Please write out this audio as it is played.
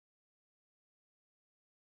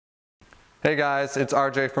Hey guys, it's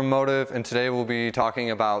RJ from Motive, and today we'll be talking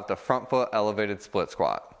about the front foot elevated split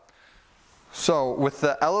squat. So with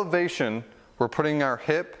the elevation, we're putting our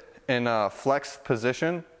hip in a flex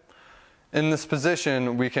position. In this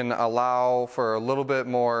position, we can allow for a little bit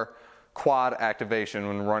more quad activation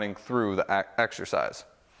when running through the exercise.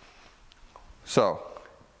 So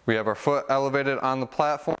we have our foot elevated on the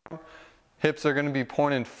platform. Hips are going to be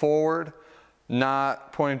pointed forward,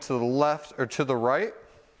 not pointing to the left or to the right.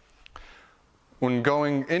 When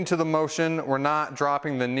going into the motion, we're not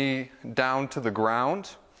dropping the knee down to the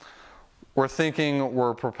ground. We're thinking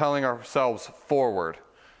we're propelling ourselves forward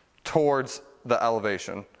towards the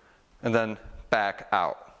elevation and then back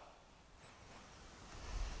out.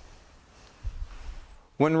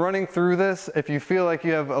 When running through this, if you feel like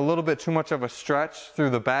you have a little bit too much of a stretch through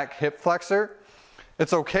the back hip flexor,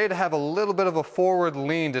 it's okay to have a little bit of a forward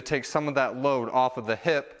lean to take some of that load off of the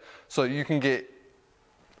hip so you can get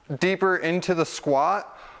deeper into the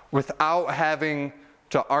squat without having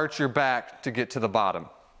to arch your back to get to the bottom.